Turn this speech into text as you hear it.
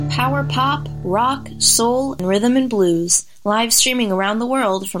power pop, rock, soul, and rhythm and blues. Live streaming around the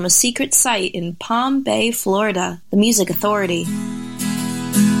world from a secret site in Palm Bay, Florida. The Music Authority.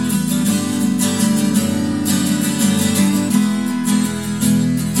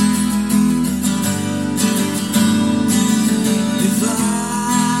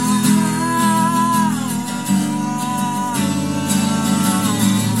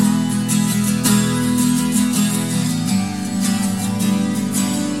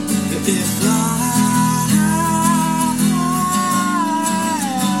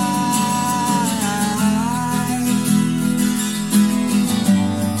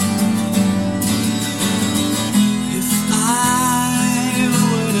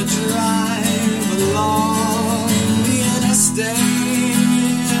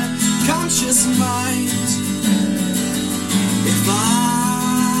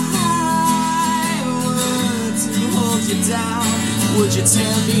 Would you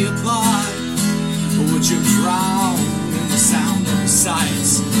tear me apart? Or would you drown in the sound of your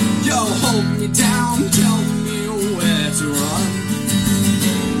sights? Yo, hold me down, tell me where to run.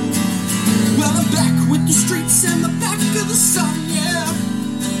 Well, I'm back with the streets and the back of the sun, yeah.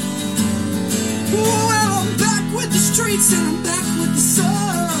 Well, I'm back with the streets and I'm back with the sun,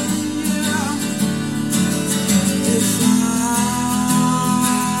 yeah. If I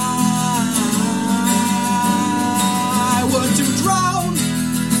were to drown,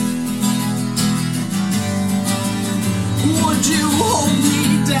 would you hold me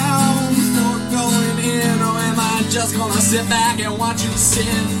down for going in, or am I just gonna sit back and watch you sin,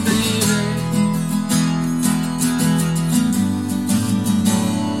 baby?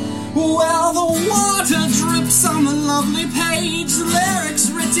 Well, the water drips on the lovely page, the lyrics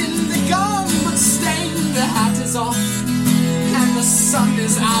written, they're gone but stained. The hat is off and the sun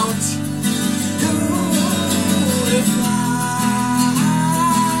is out. Ooh, if I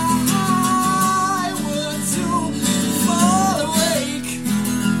were to fall awake,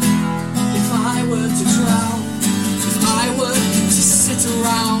 if I were to drown, if I were to sit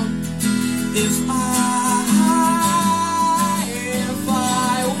around, if I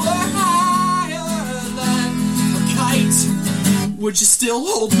were higher than a kite, would you still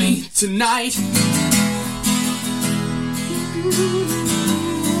hold me tonight?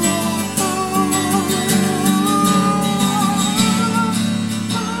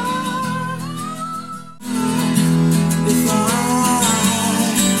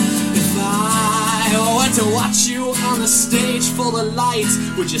 To watch you on the stage full of lights,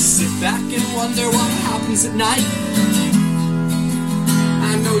 would you sit back and wonder what happens at night?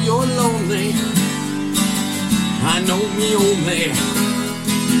 I know you're lonely, I know me only.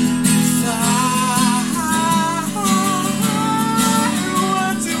 If I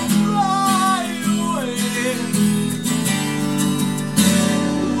were to fly away,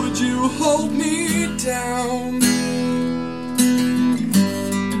 would you hold me down?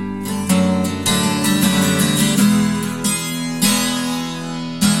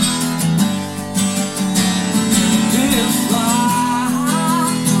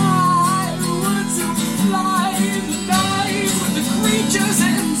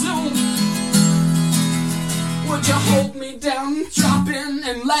 Would you hold me down, drop in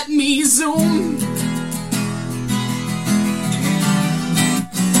and let me zoom?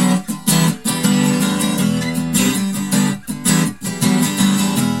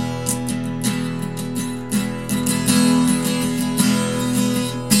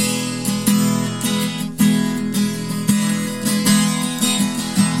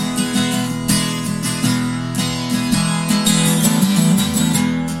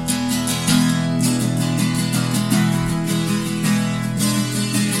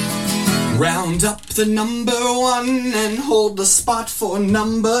 Round up the number one and hold the spot for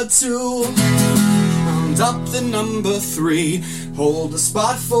number two. Round up the number three, hold the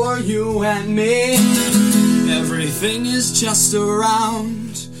spot for you and me. Everything is just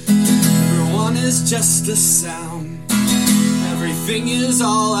around, everyone is just a sound. Everything is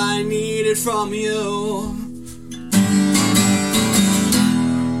all I needed from you.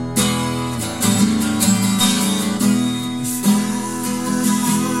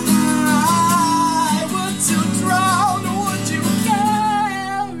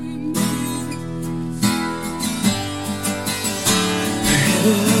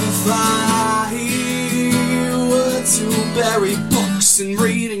 If I were to bury books and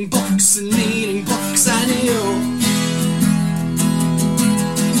reading books and needing books, I knew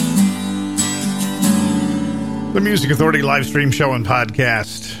the Music Authority live stream show and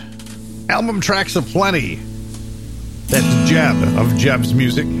podcast. Album tracks aplenty. That's Jeb of Jeb's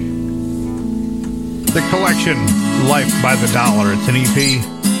Music. The collection, Life by the Dollar. It's an EP.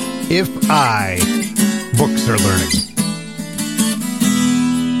 If I Books Are Learning.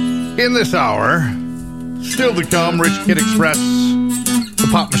 In this hour, still to come, Rich Kid Express, the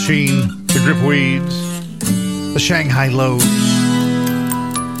Pop Machine, the Gripweeds, the Shanghai Lows,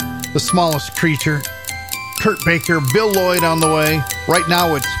 the Smallest Creature, Kurt Baker, Bill Lloyd on the way. Right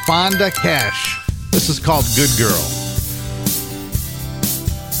now it's Fonda Cash. This is called Good Girl.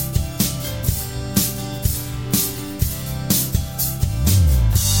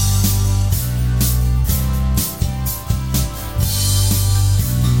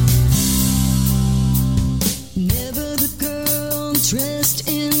 Dressed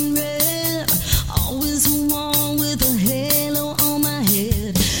in red, always one with a halo on my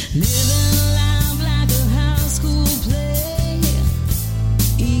head, living a life like a high school play,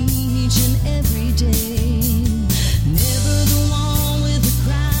 each and every day. Never the one with the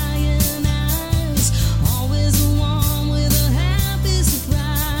crying eyes, always the one with a happy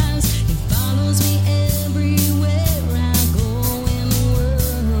surprise. It follows me everywhere I go in the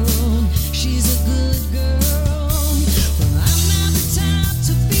world. She's a good girl.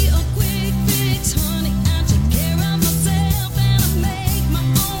 To be a quick fix, honey, I take care of myself and I make my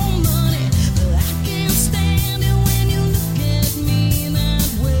own money. But I can't stand it when you look at me that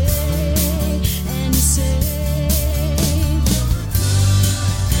way and you say,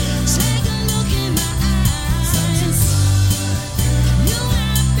 take a look in my eyes. You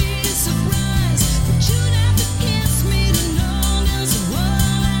might be surprised, but you'd have to kiss me to know just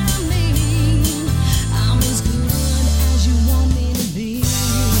what I mean. I'm as good as you want me to be.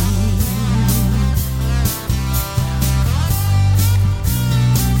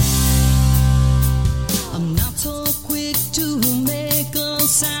 I'm not so quick to make a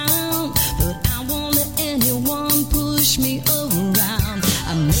sound, but I won't let anyone push me around.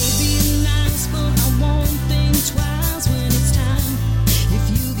 I may be nice, but I won't think twice when it's time. If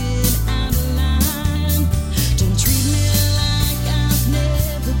you get out of line, don't treat me like I've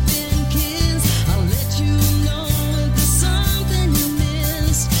never been kissed. I'll let you know if there's something you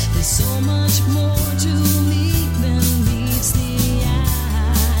missed. There's so much more to me than meets the eye.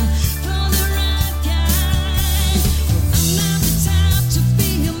 For the right guy, I'm not the type to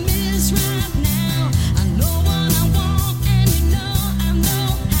be a miss right now. I know what I want and you know I know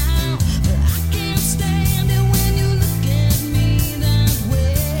how. But I can't stand it when you look at me that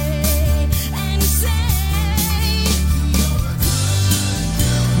way and you say,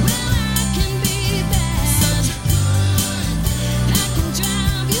 well, I can be bad, I can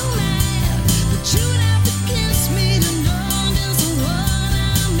drive you mad, but you'd have to kiss me to know just what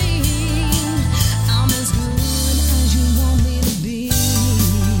I mean. I'm as good as you want me to be.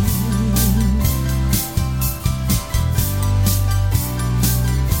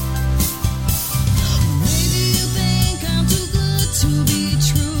 Maybe you think I'm too good to be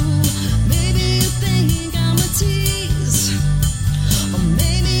true. Maybe you think I'm a tease. Or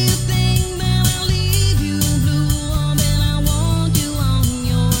maybe you think that I'll leave you blue, or that I want you on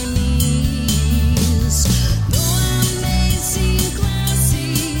your knees. Though I may seem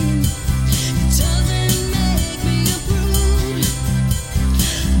classy, it doesn't make me a prude.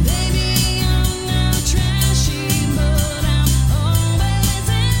 Baby, I'm not trashy, but I'm always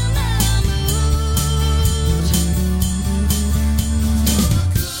in the mood.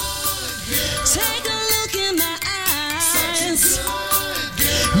 Take a look in my eyes.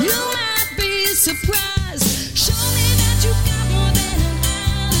 You might be surprised. Show me that you got more than an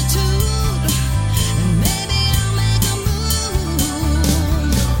attitude, and maybe I'll make a move.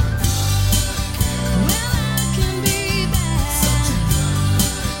 Well, I can be bad,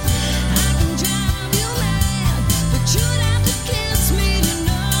 I can drive you mad, but you'd have to kiss me to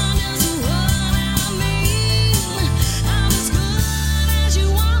know just what I mean. I'm as good as you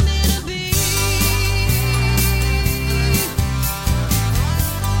want me to be.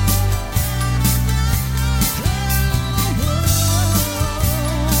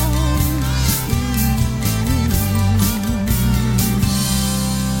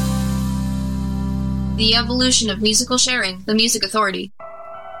 The evolution of musical sharing, the Music Authority.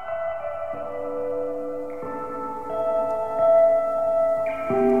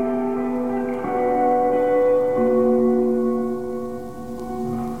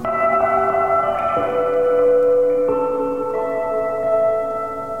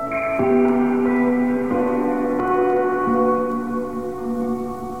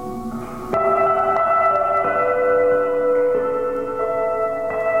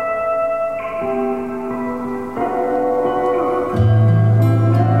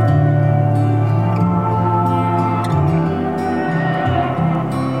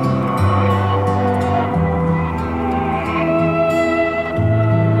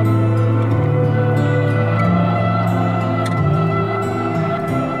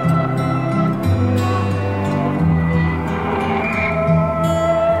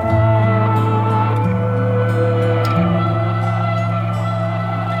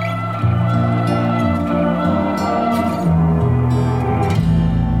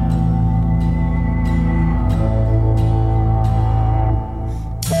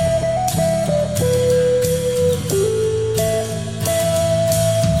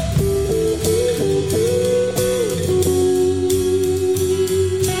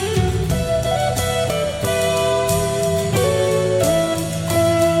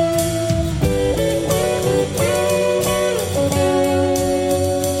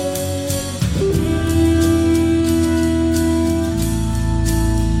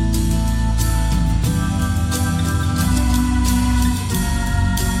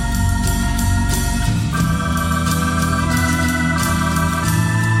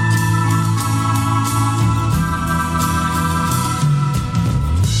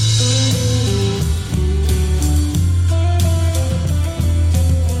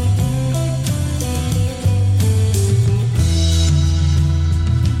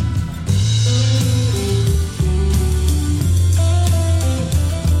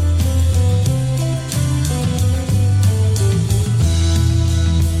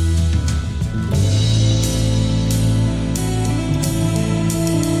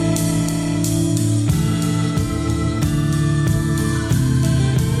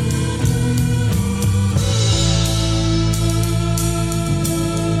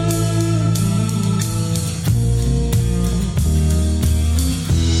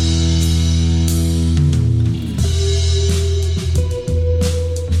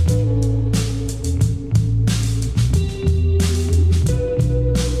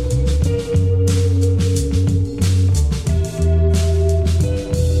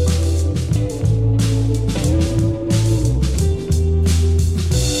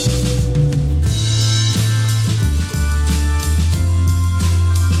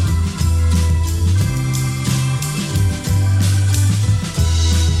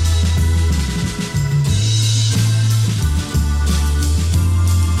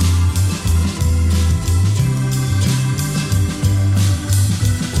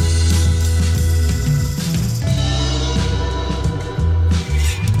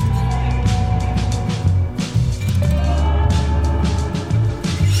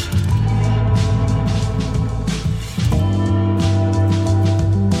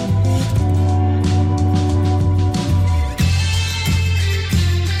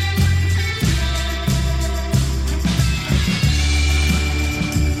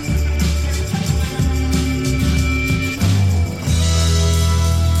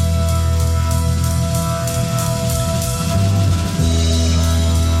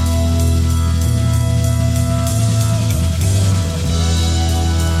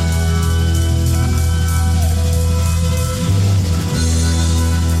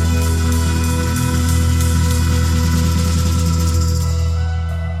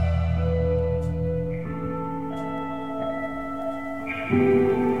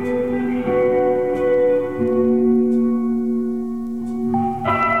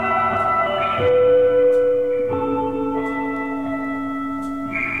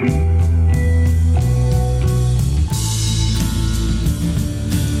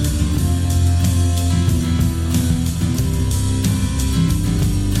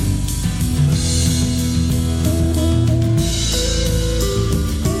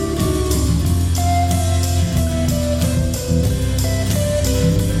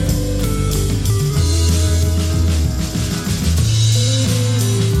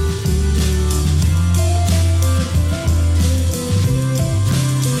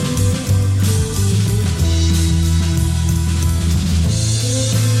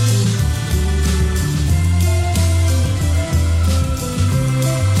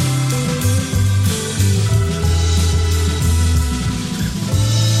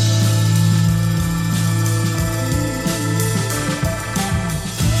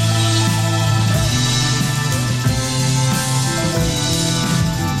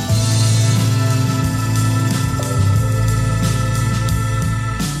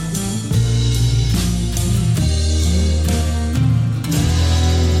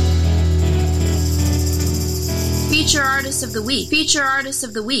 Feature Artist of the Week. Feature Artist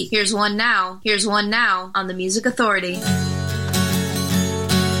of the Week. Here's one now. Here's one now on the Music Authority.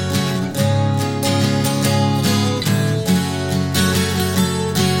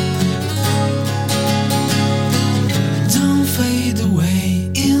 Don't fade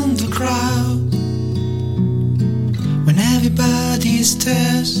away in the crowd when everybody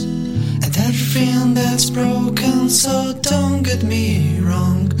stares at everything that's broken. So don't get me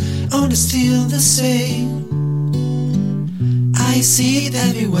wrong, all is still the same. I see it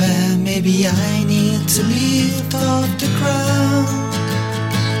everywhere, maybe I need to lift off the ground.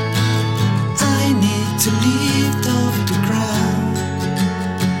 I need to lift off the ground.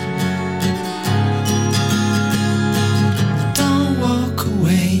 Don't walk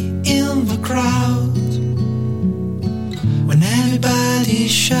away in the crowd when everybody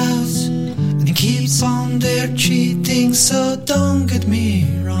shouts and keeps on their cheating. So don't get me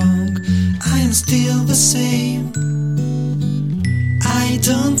wrong, I am still the same. I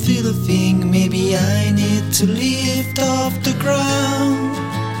don't feel a thing, maybe I need to lift off the ground.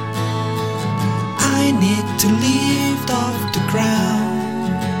 I need to lift off the ground.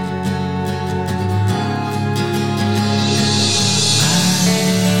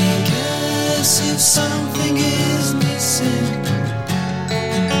 I guess if something is missing,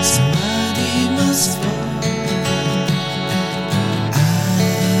 somebody must fall.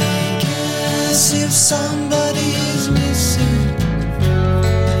 I guess if somebody is missing,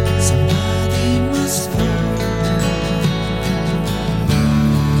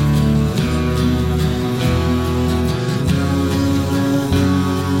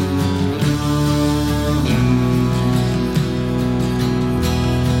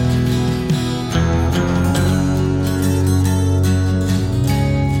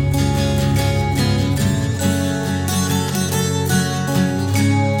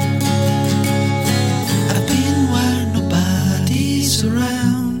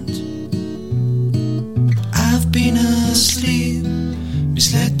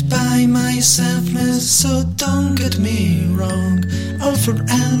 so don't get me wrong, all for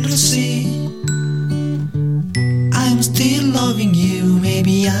endlessly. I'm still loving you,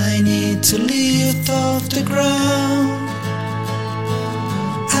 maybe I need to lift off the ground.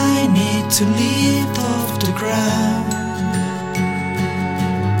 I need to lift off the ground.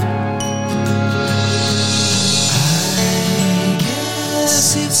 I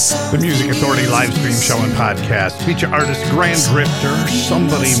guess if The Music Authority live stream show and podcast. Feature artist Grand Drifter,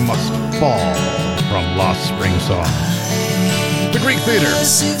 Somebody Must Fall from Lost Spring Song. The Greek Theater,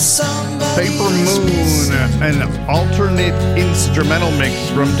 Paper Moon, an alternate instrumental mix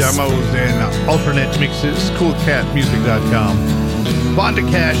from demos and alternate mixes, coolcatmusic.com. Vonda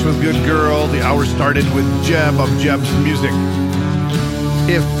Cash with Good Girl. The hour started with Jeb of Jeb's Music.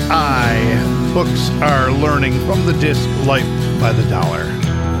 If I, books are learning from the disc Life by the Dollar.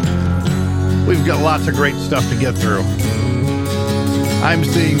 We've got lots of great stuff to get through. I'm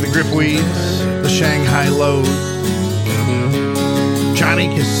seeing the Gripweeds, the Shanghai Lows, Johnny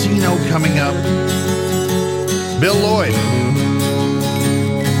Casino coming up, Bill Lloyd.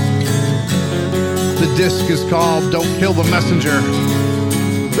 The disc is called Don't Kill the Messenger.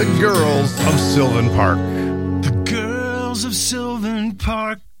 The Girls of Sylvan Park. The girls of Sylvan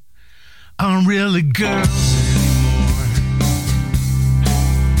Park aren't really girls anymore.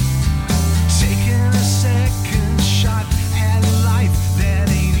 Taking a second shot at life that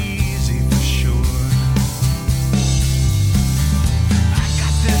ain't easy for sure. I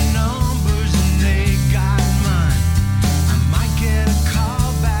got their numbers and they got mine. I might get a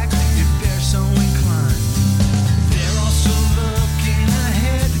call back if they're so inclined. They're also looking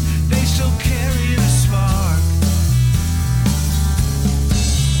ahead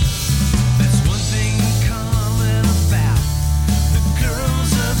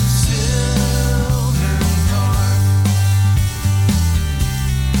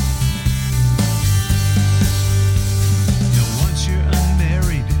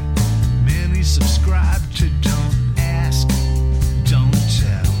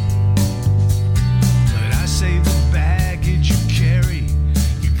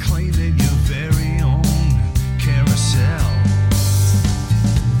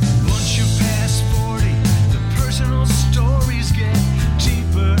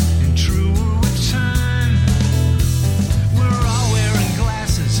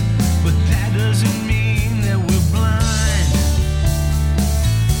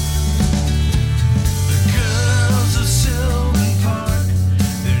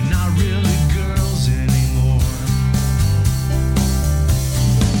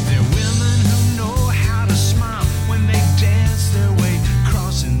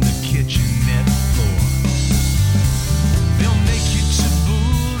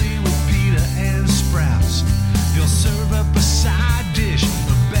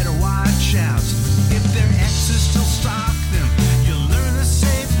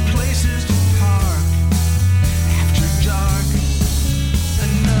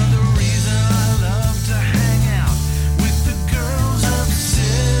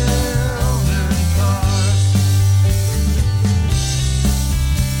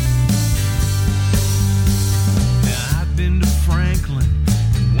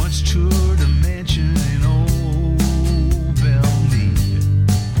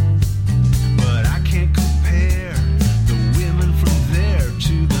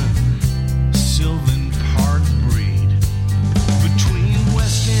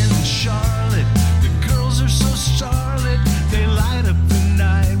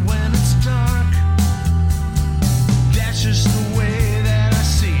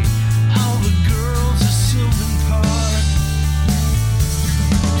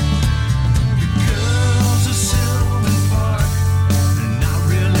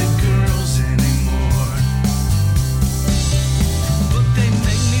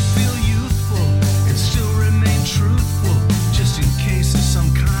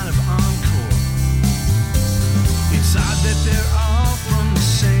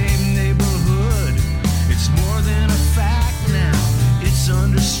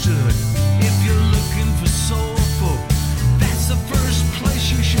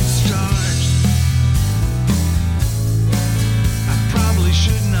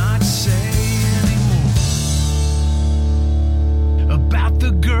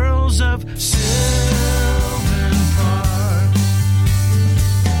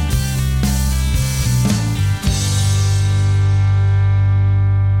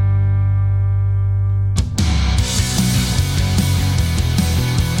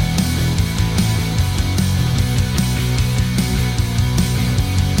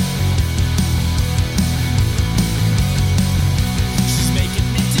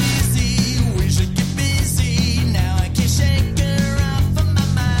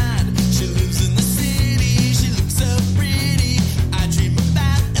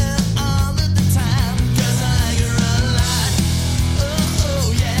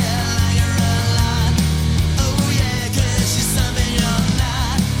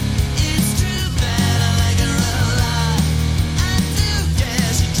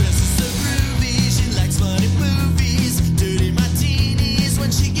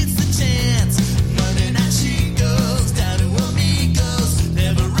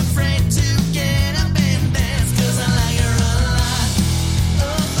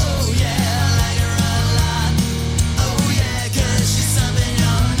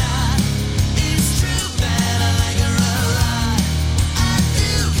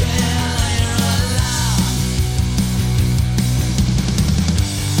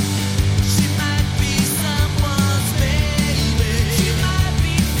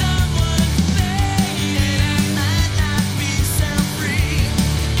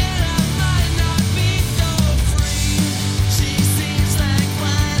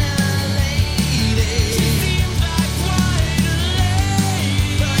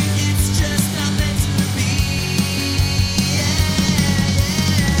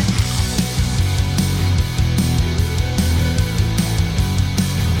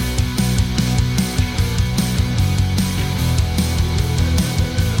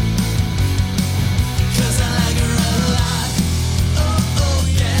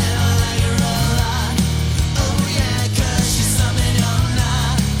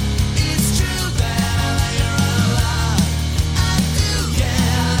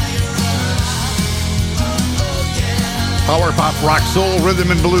Power pop, rock, soul,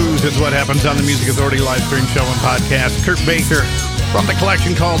 rhythm, and blues is what happens on the Music Authority live stream show and podcast. Kurt Baker from the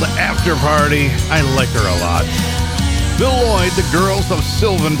collection called After Party. I like her a lot. Bill Lloyd, The Girls of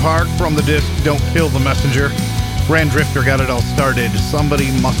Sylvan Park from the disc Don't Kill the Messenger. Grand Drifter got it all started.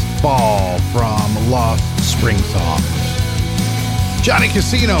 Somebody Must Fall from Lost Spring Songs. Johnny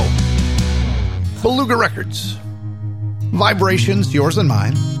Casino, Beluga Records. Vibrations, yours and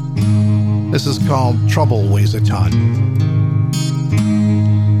mine. This is called Trouble Weighs a Ton.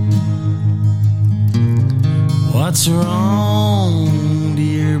 What's wrong,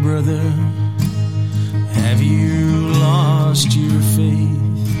 dear brother? Have you lost your faith?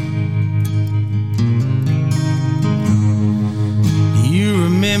 Do you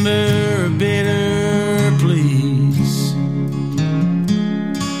remember a better place?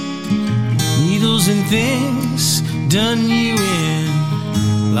 Needles and things done you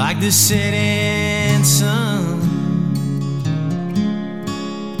in like the setting sun.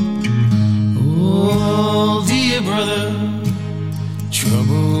 Oh, dear brother,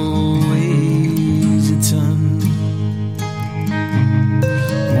 trouble weighs a ton.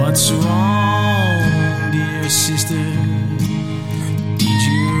 What's wrong, dear sister? Did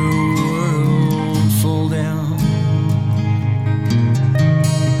your world fall down?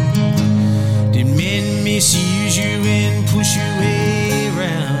 Did men misuse you and push you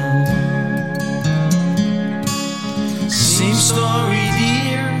around? Same story,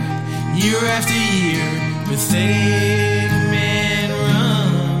 dear, year after year, pathetic men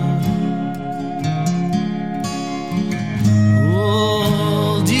run.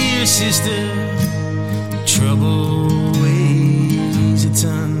 Oh, dear sister, trouble weighs a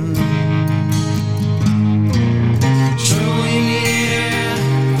ton. Trouble in the air,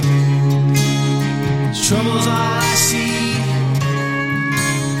 trouble's all I see.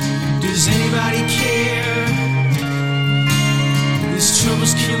 Does anybody care? This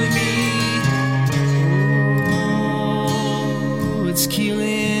trouble's killing me. Oh, it's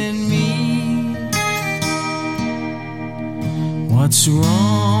killing me. What's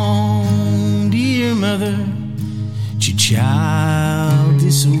wrong, dear mother? Did your child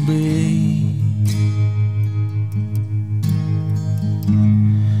disobey?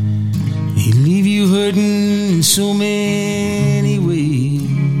 He leave you hurting in so many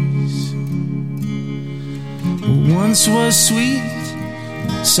ways. What once was sweet,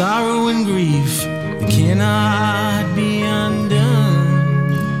 sorrow and grief cannot be undone.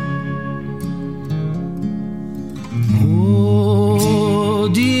 Oh,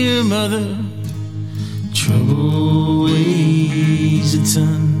 dear mother, trouble weighs a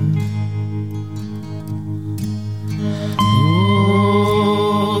ton.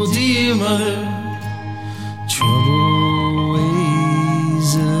 Oh, dear mother, trouble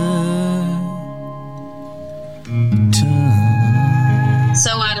weighs a ton.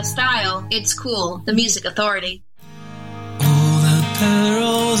 So out of style, it's cool. The Music Authority. All the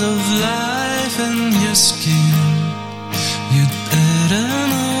perils of life and your skin, you'd better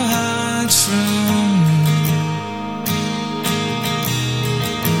know how it's from me.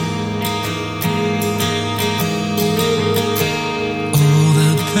 All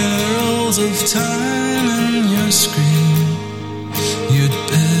the perils of time and your screen, you'd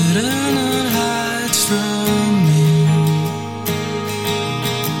better not hide from me.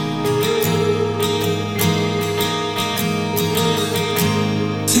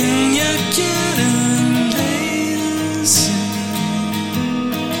 Then you're getting lazy.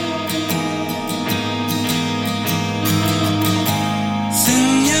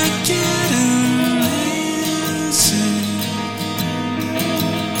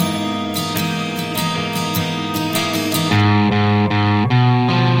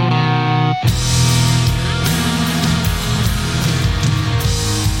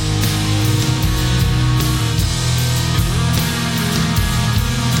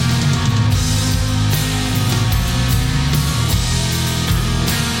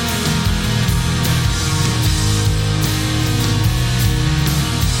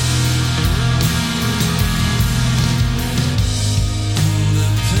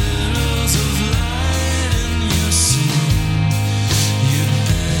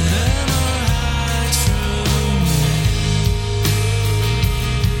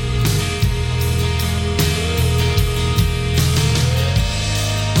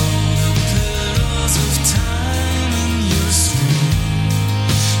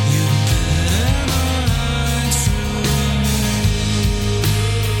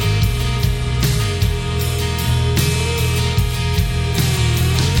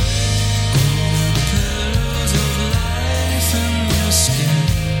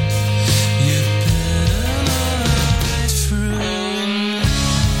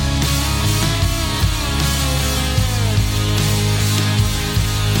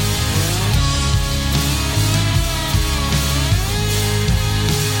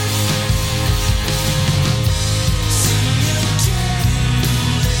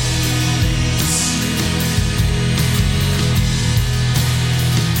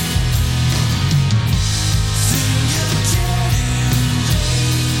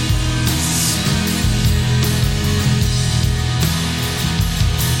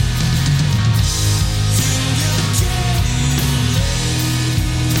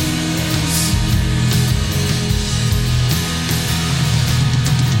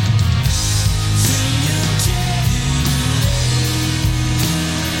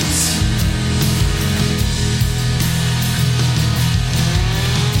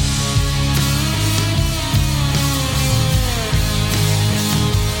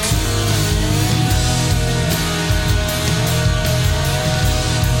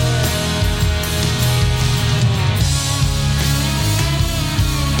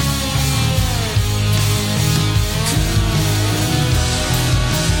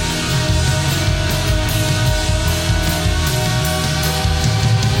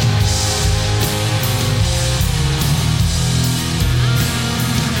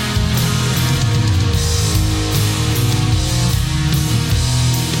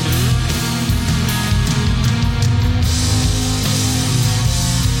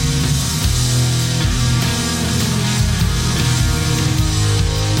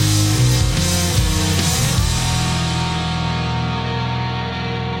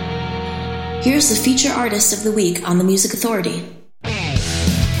 Here's the feature artist of the week on the Music Authority.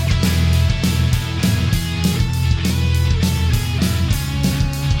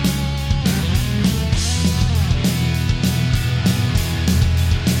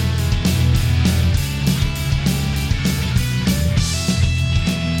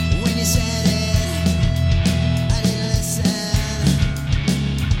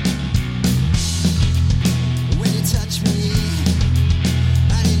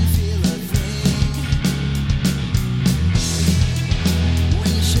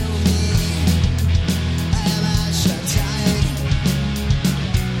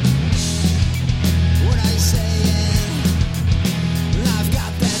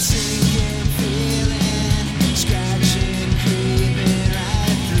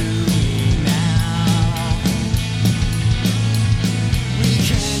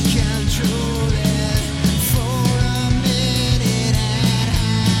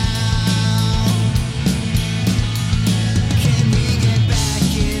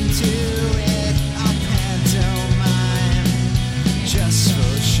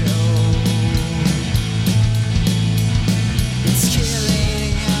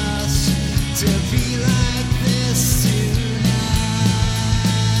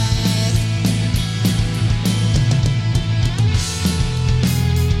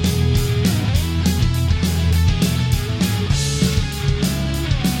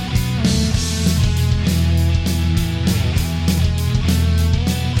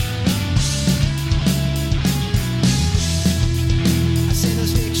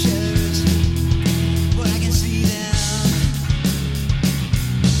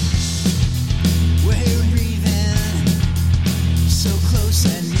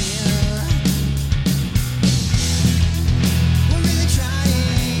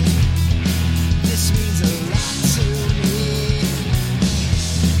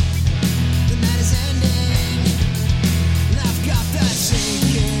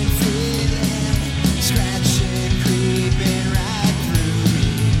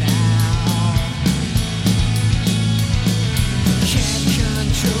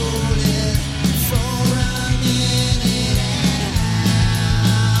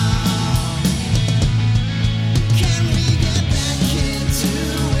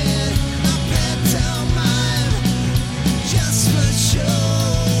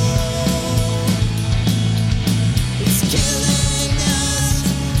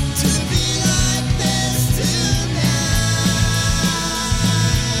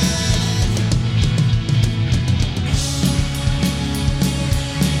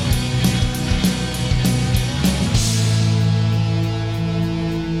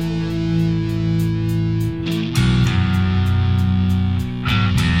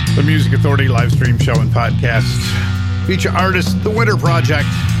 The Music Authority live stream show and podcast. Feature artist, The Winter Project.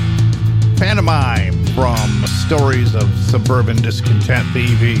 Pantomime from Stories of Suburban Discontent, the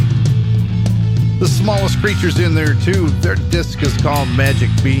EP. The Smallest Creatures in there too. Their disc is called Magic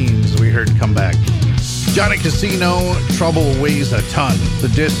Beans. We heard Come Back. Johnny Casino, Trouble Weighs a Ton. The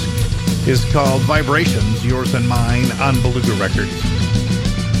disc is called Vibrations, Yours and Mine on Beluga Records.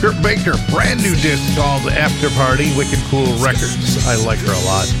 Kurt Baker, brand new disc called After Party, Wicked Cool Records. I like her a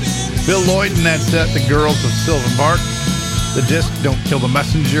lot. Bill Lloyd in that set, The Girls of Sylvan Bark. The disc, Don't Kill the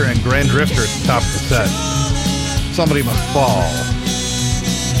Messenger, and Grand Drifter at the top of the set. Somebody Must Fall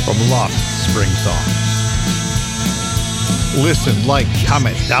from Lost Spring Songs. Listen, like,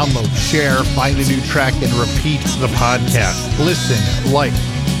 comment, download, share, find a new track, and repeat the podcast. Listen, like,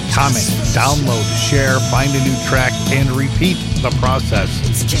 comment, download, share, find a new track, and repeat the process.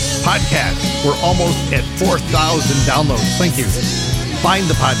 Podcast, we're almost at 4,000 downloads. Thank you. Find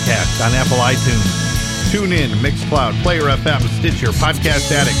the podcast on Apple iTunes, TuneIn, Mixcloud, Player FM, Stitcher,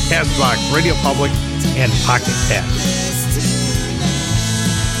 Podcast Addict, CastBox, Radio Public, and Pocket Cast.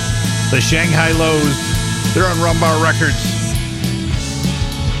 The Shanghai Lows, they're on Rumbar Records.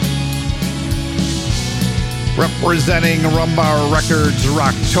 Representing Rumbar Records,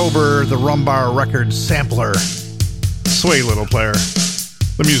 Rocktober, the Rumbar Records sampler. Sway, little player.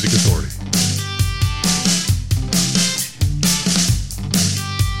 The Music Authority.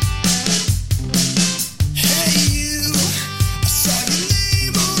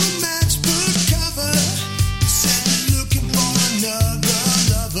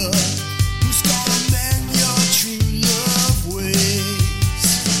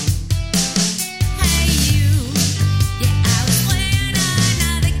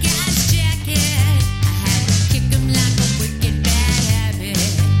 Kick 'em like a wicked bad habit.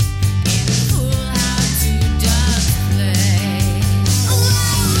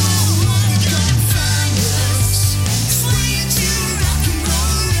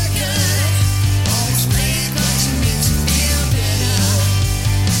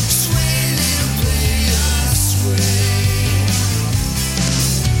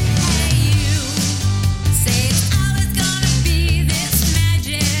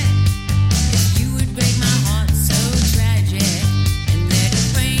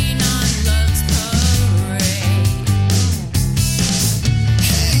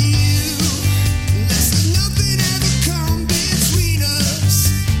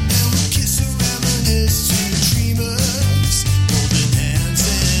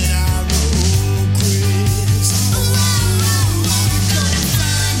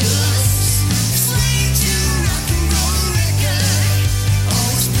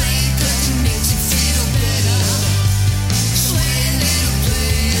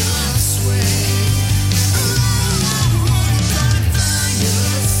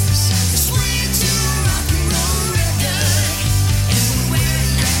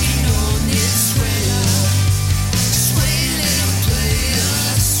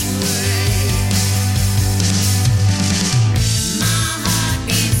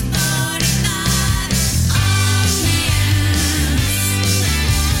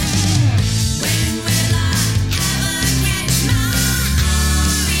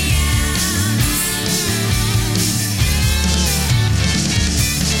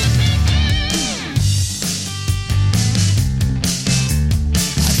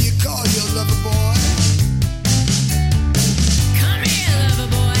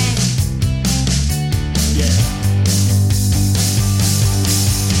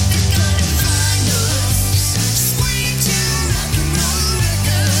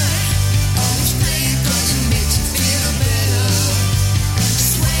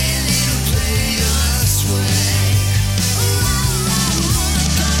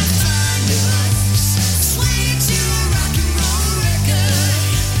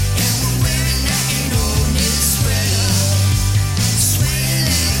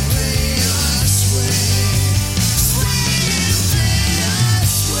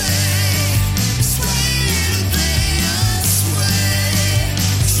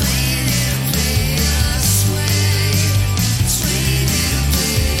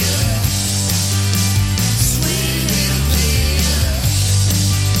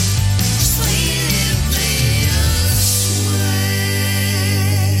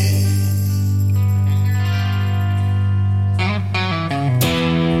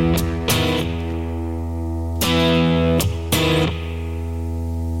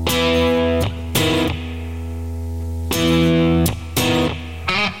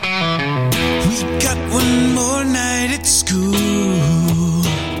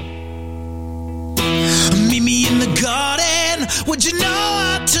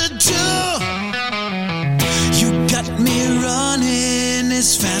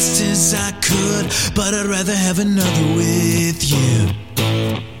 as fast as I could, but I'd rather have another with you.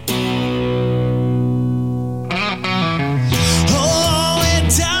 Oh, we're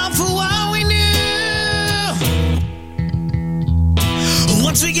down for what we knew.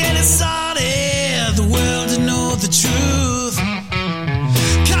 Once we get it started, the world to know the truth.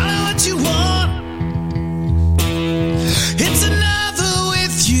 Call it what you want. It's another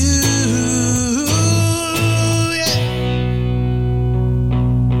with you.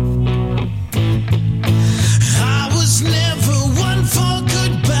 I was never one for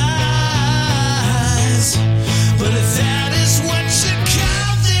goodbyes, but if that is what you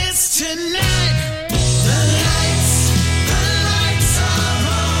call this tonight, the lights are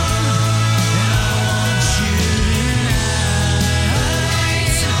on, and I want you tonight.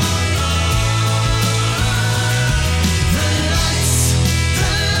 The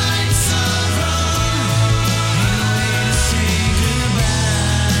lights are on, ain't no way to say goodbye.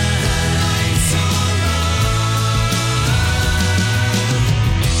 The lights are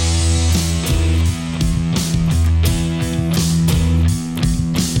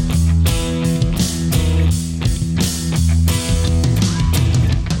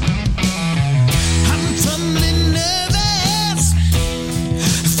I'm fumbling nervous,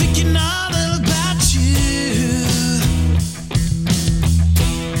 thinking all about you.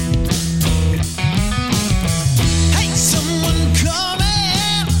 Hey, someone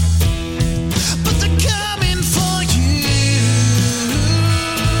coming, but they're coming for you.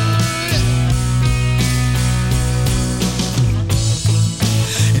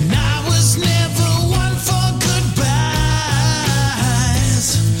 And I was never one for goodbyes,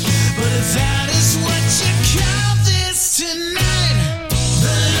 but if that is what you call this tonight,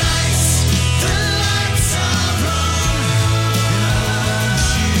 the lights are on, and I want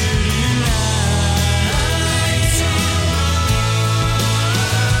you tonight.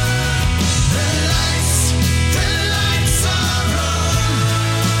 The lights are on,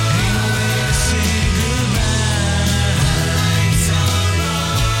 ain't no way to say goodbye. The lights are on.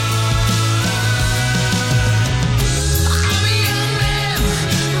 I'm a young man,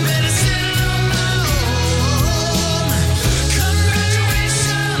 better settle on my own.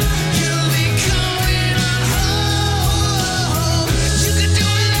 Congratulations, you'll be going on home. You can do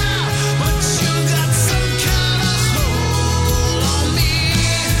it now, but you got some kind of hold on me.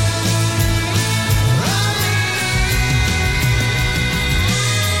 The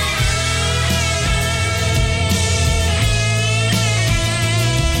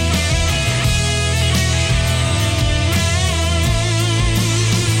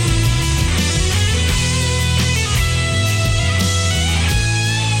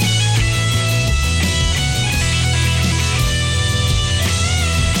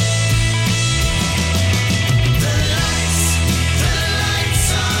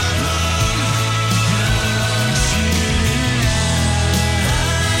lights are on, and I want you tonight.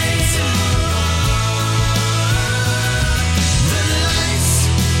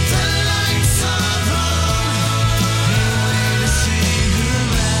 The lights are on, ain't no way to say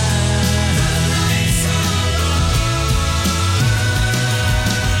goodbye. The lights are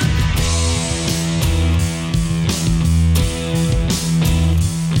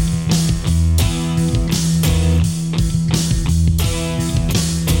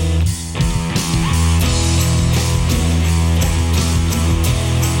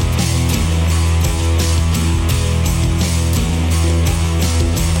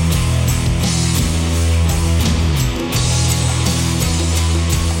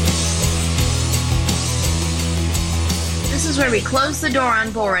This is where we close the door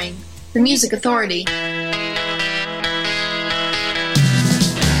on boring. The Music Authority. I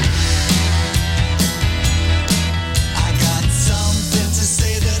got something to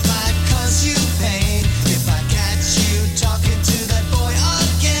say that might cause you pain. If I catch you talking to that boy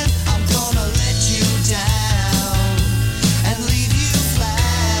again, I'm gonna let you down and leave you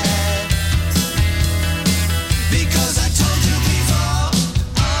flat. Because I told you before,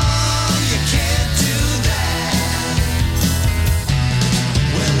 oh, you can't do that.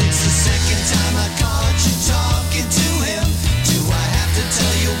 Well, it's the second time I called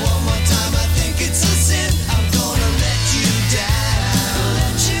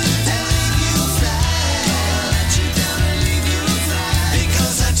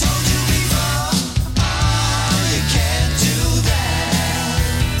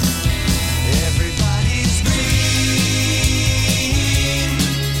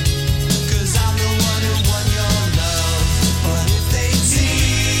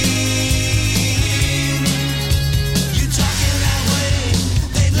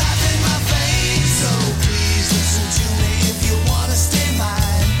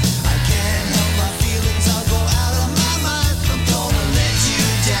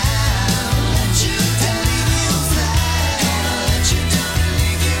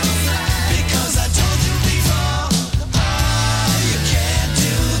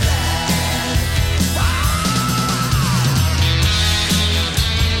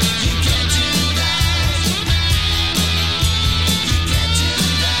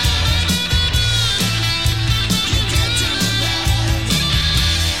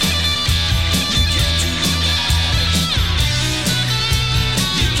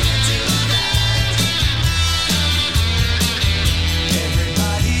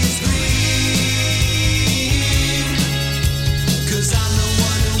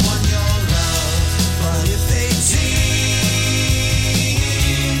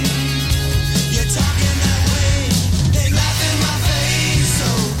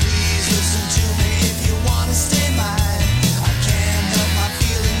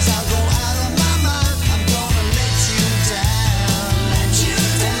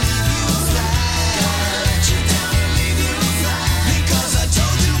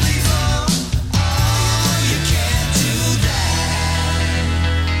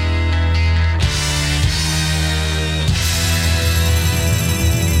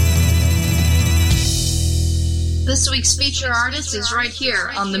This week's feature artist is right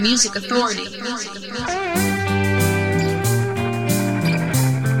here on The Music Authority.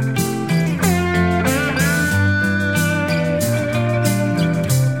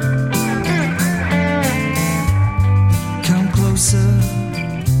 Come closer,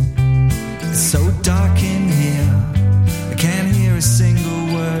 it's so dark in here. I can't hear a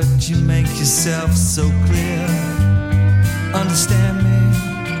single word, you make yourself so clear. Understand me,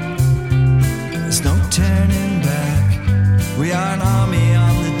 there's no turning back. We are an army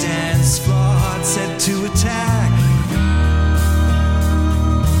on the dance floor, heart set to attack.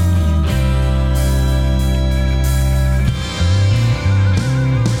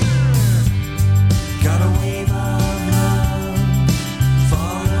 Got a wave of love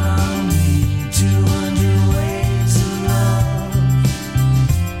falling on me, 200 waves of love.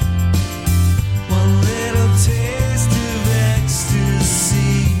 One little taste of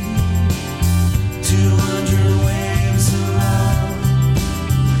ecstasy, 200 waves of love.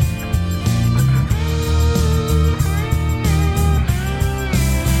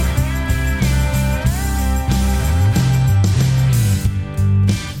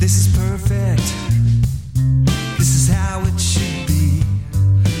 This is perfect. This is how it should be.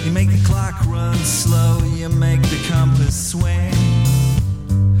 You make the clock run slow, you make the compass swing.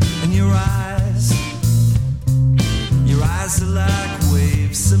 And your eyes are like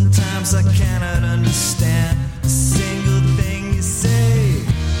waves. Sometimes I cannot understand a single thing you say.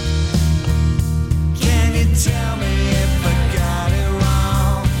 Can you tell me if I got it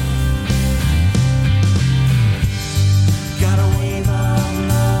wrong? Got a wave of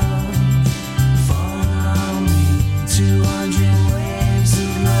love falling on me, 200 waves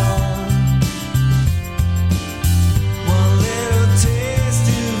of love. One little taste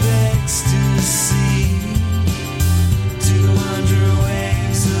of ecstasy, 200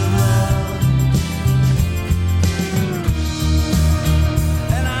 waves of love.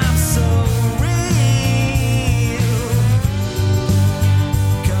 And I'm so real.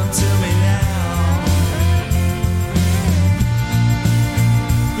 Come to me now.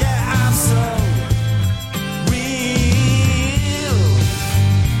 Yeah, I'm so real.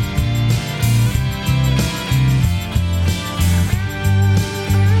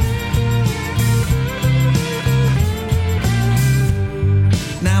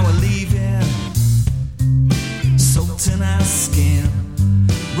 Now we're leaving, soaked in our skin,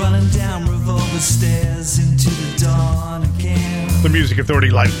 running down revolver stairs into the dawn again. The Music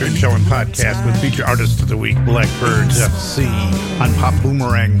Authority live stream show and podcast with feature artist of the week, Blackbirds FC, on Pop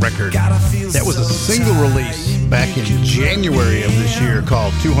Boomerang Record. That was a single release back in January of this year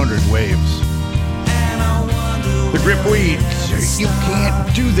called 200 Waves. The Gripweeds, You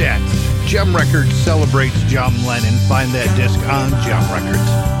Can't Do That. Gem Records celebrates John Lennon. Find that disc on Gem Records.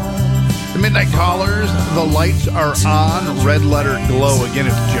 The Midnight Callers, The Lights Are On, Red Letter Glow. Again,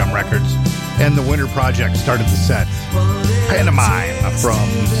 it's Gem Records. And The Winter Project started the set. Pantomime from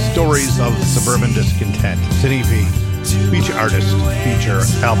Stories of Suburban Discontent. It's an EP. Feature artist, feature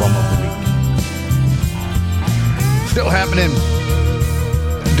album of the week. Still happening.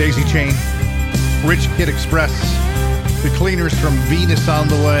 Daisy Chain, Rich Kid Express, The Cleaners from Venus on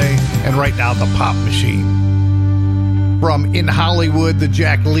the way, and right now the Pop Machine. From In Hollywood, the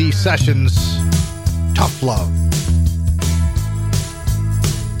Jack Lee Sessions, Tough Love.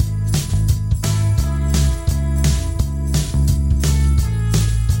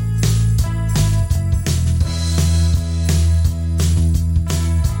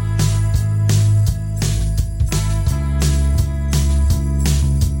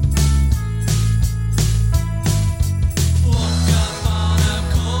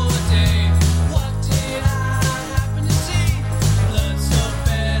 Blood so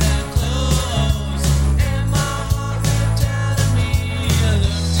bad and close. Am I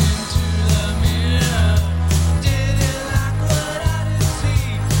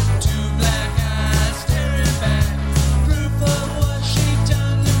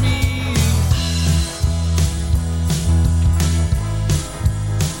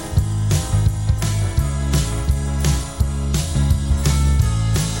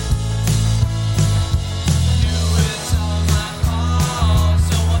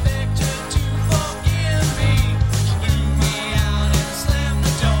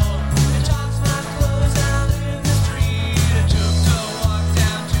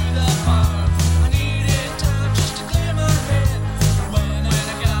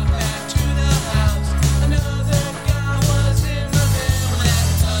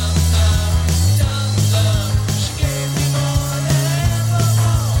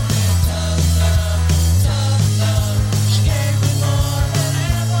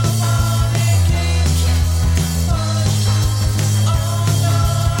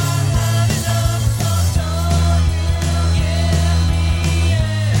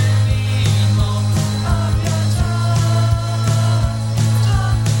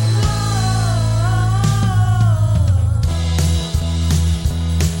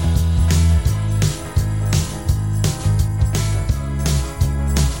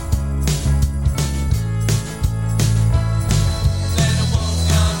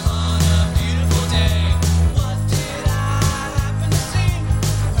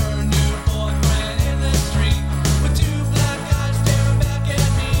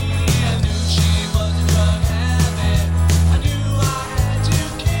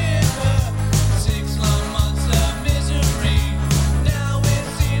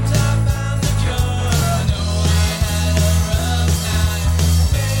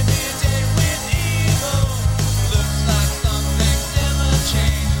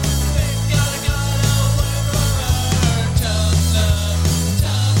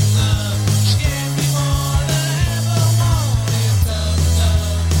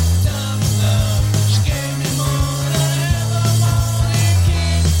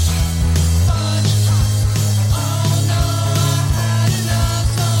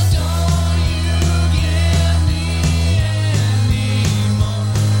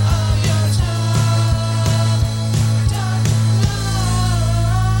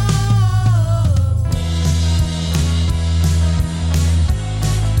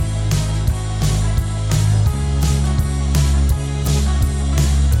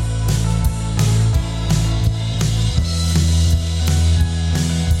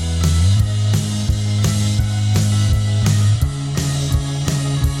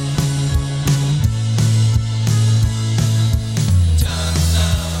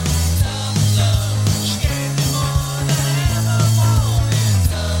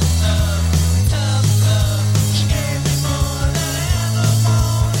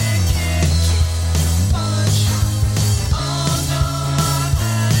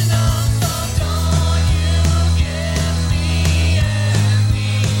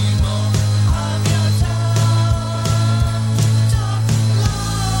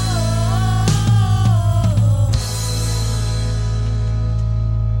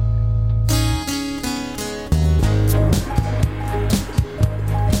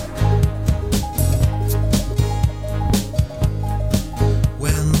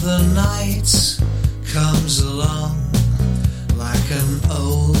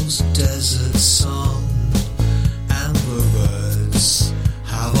old desert song, and the birds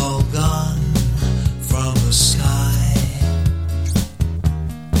have all gone from the sky.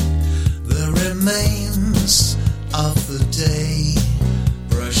 The remains of the day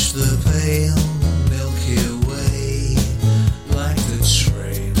brush the pale Milky Way like the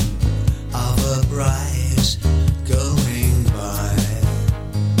train of a bride going by.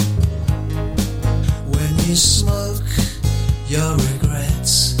 When you smoke your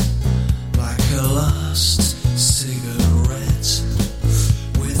regrets like a lost cigarette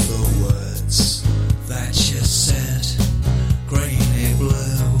with the words that you said grainy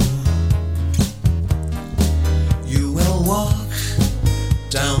blue, you will walk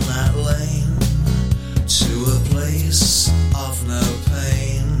down that lane to a place of no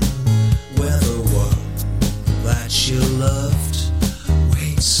pain where the one that you loved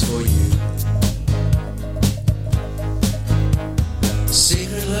waits for you.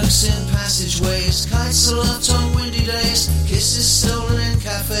 Secret lurks in passageways, kites aloft on windy days, kisses stolen in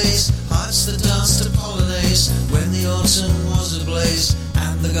cafes, hearts that danced to polonaise when the autumn was ablaze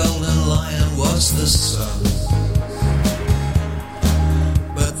and the golden lion was the sun.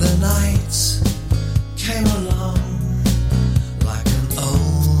 But the night came along like an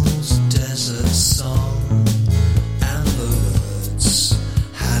old desert song, and the birds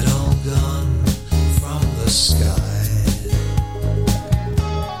had all gone from the sky.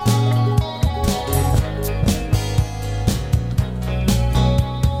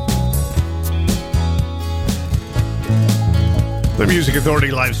 The Music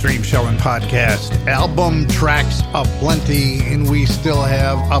Authority live stream show and podcast. Album tracks aplenty, and we still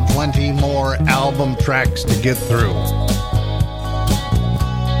have aplenty more album tracks to get through.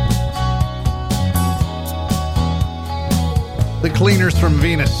 The Cleaners from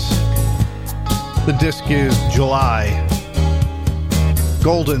Venus. The disc is July.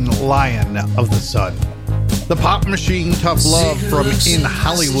 Golden Lion of the Sun. The Pop Machine, Tough Love from In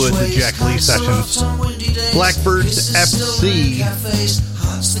Hollywood, the Jack Lee Sessions. Blackbirds FC,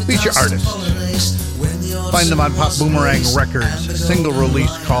 feature artists. Find them on Pop Boomerang Records, single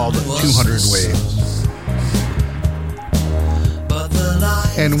release called 200 Waves.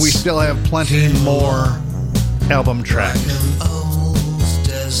 And we still have plenty more album tracks.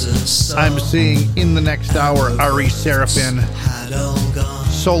 I'm seeing in the next hour Ari Seraphin,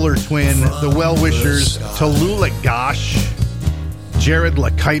 Solar Twin, The Well-Wishers, Tallulah Gosh, Jared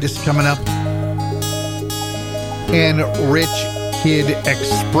Lakaitis coming up, and Rich Kid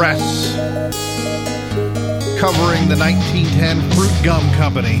Express covering the 1910 Fruit Gum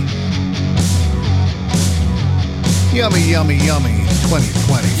Company. Yummy, yummy, yummy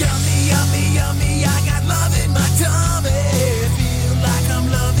 2020. Yummy, yummy, yummy, I got love in my tummy. Feel like I'm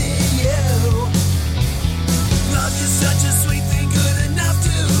loving you. Love is such a sweet thing, good enough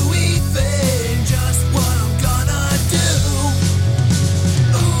to eat thing. Just what I'm gonna do.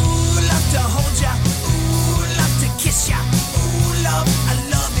 Ooh, love to hold ya. Ooh, love to kiss ya. Ooh, love, I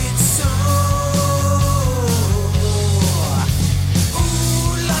love it so.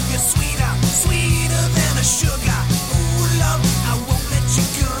 Ooh, love you sweeter, sweeter than a sugar. Ooh, love, I won't let you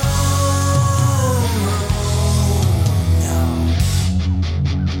go.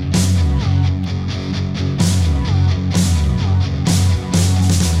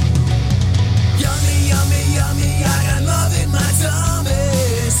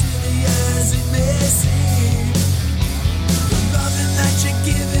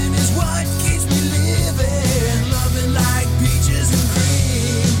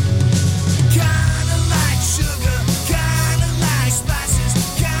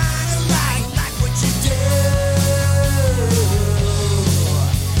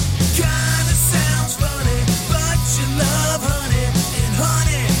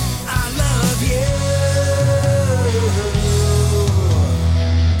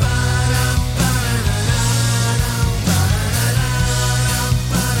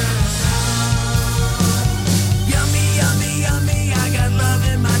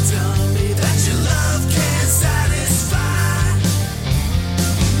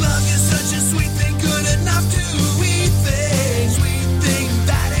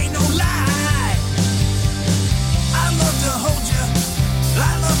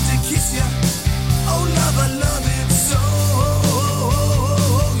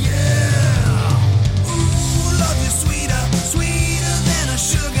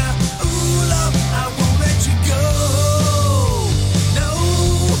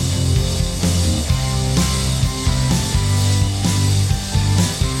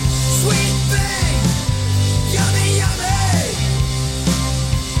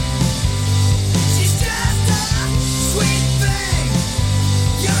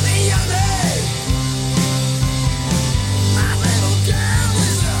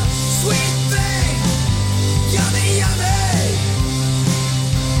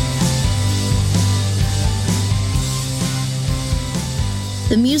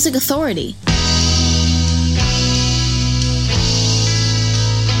 The Music Authority.